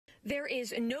There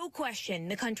is no question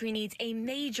the country needs a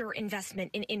major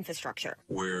investment in infrastructure.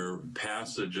 Where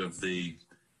passage of the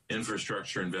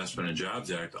Infrastructure Investment and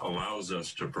Jobs Act allows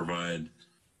us to provide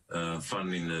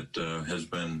funding that has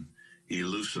been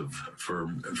elusive for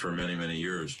many, many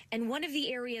years. And one of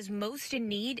the areas most in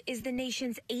need is the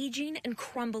nation's aging and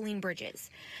crumbling bridges.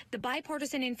 The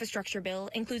bipartisan infrastructure bill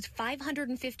includes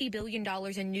 $550 billion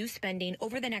in new spending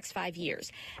over the next 5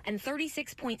 years, and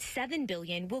 $36.7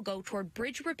 billion will go toward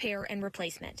bridge repair and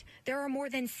replacement. There are more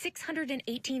than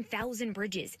 618,000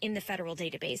 bridges in the federal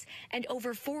database, and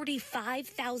over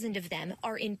 45,000 of them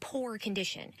are in poor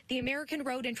condition. The American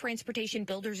Road and Transportation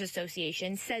Builders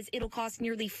Association says it'll cost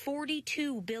nearly $42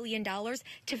 billion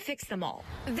to fix them all.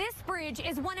 This bridge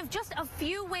is one of just a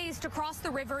few ways to cross the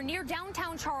river near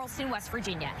downtown Charleston, West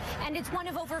Virginia. And it's one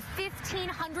of over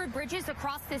 1,500 bridges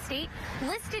across the state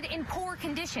listed in poor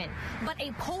condition. But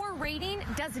a poor rating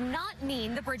does not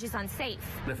mean the bridge is unsafe.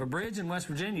 If a bridge in West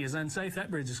Virginia is unsafe,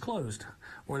 that bridge is closed,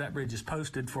 or that bridge is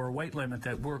posted for a weight limit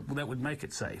that would make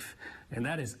it safe. And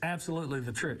that is absolutely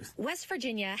the truth. West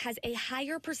Virginia has a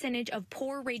higher percentage of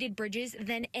poor-rated bridges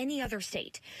than any other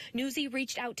state. Newsy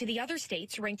reached out to the other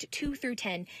states ranked 2 through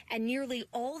 10, and nearly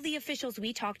all the officials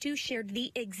we talked to shared the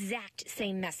exact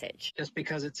same message. Just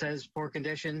because it says poor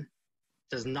condition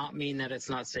does not mean that it's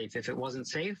not safe. If it wasn't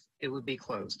safe, it would be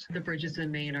closed. The bridges in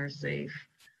Maine are safe.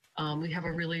 We have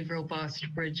a really robust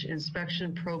bridge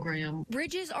inspection program.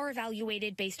 Bridges are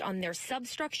evaluated based on their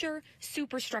substructure,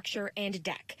 superstructure, and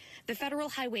deck. The Federal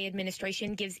Highway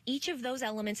Administration gives each of those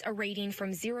elements a rating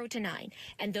from 0 to 9,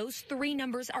 and those 3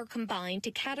 numbers are combined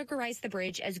to categorize the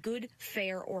bridge as good,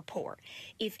 fair, or poor.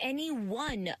 If any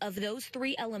one of those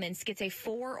 3 elements gets a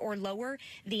 4 or lower,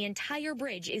 the entire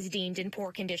bridge is deemed in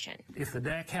poor condition. If the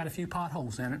deck had a few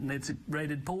potholes in it and it's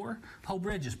rated poor, the whole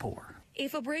bridge is poor.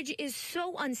 If a bridge is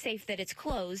so unsafe that it's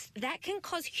closed, that can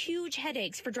cause huge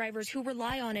headaches for drivers who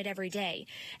rely on it every day.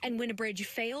 And when a bridge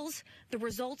fails, the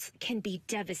results can be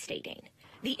devastating.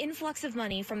 The influx of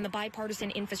money from the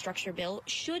bipartisan infrastructure bill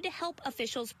should help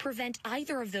officials prevent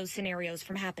either of those scenarios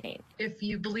from happening. If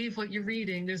you believe what you're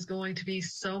reading, there's going to be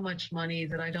so much money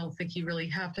that I don't think you really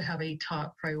have to have a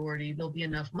top priority. There'll be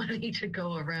enough money to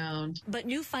go around. But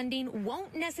new funding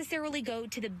won't necessarily go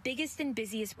to the biggest and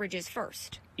busiest bridges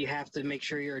first. You have to make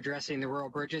sure you're addressing the rural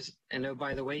bridges. And oh,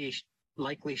 by the way, you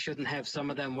likely shouldn't have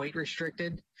some of them weight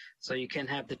restricted. So you can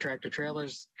have the tractor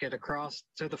trailers get across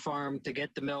to the farm to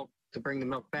get the milk, to bring the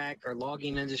milk back. Our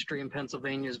logging industry in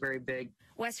Pennsylvania is very big.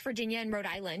 West Virginia and Rhode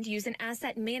Island use an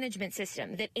asset management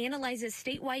system that analyzes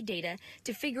statewide data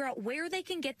to figure out where they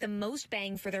can get the most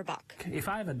bang for their buck. If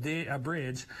I have a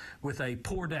bridge with a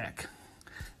poor deck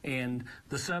and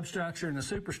the substructure and the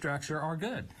superstructure are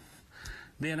good,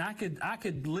 then I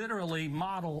could literally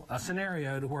model a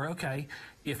scenario to where, okay,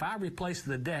 if I replace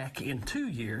the deck in 2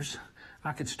 years,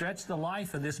 I could stretch the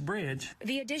life of this bridge.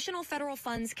 The additional federal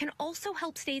funds can also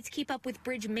help states keep up with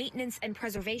bridge maintenance and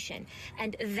preservation,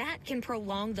 and that can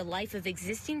prolong the life of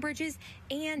existing bridges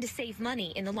and save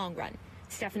money in the long run.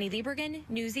 Stephanie Liebergen,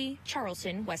 Newsy,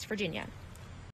 Charleston, West Virginia.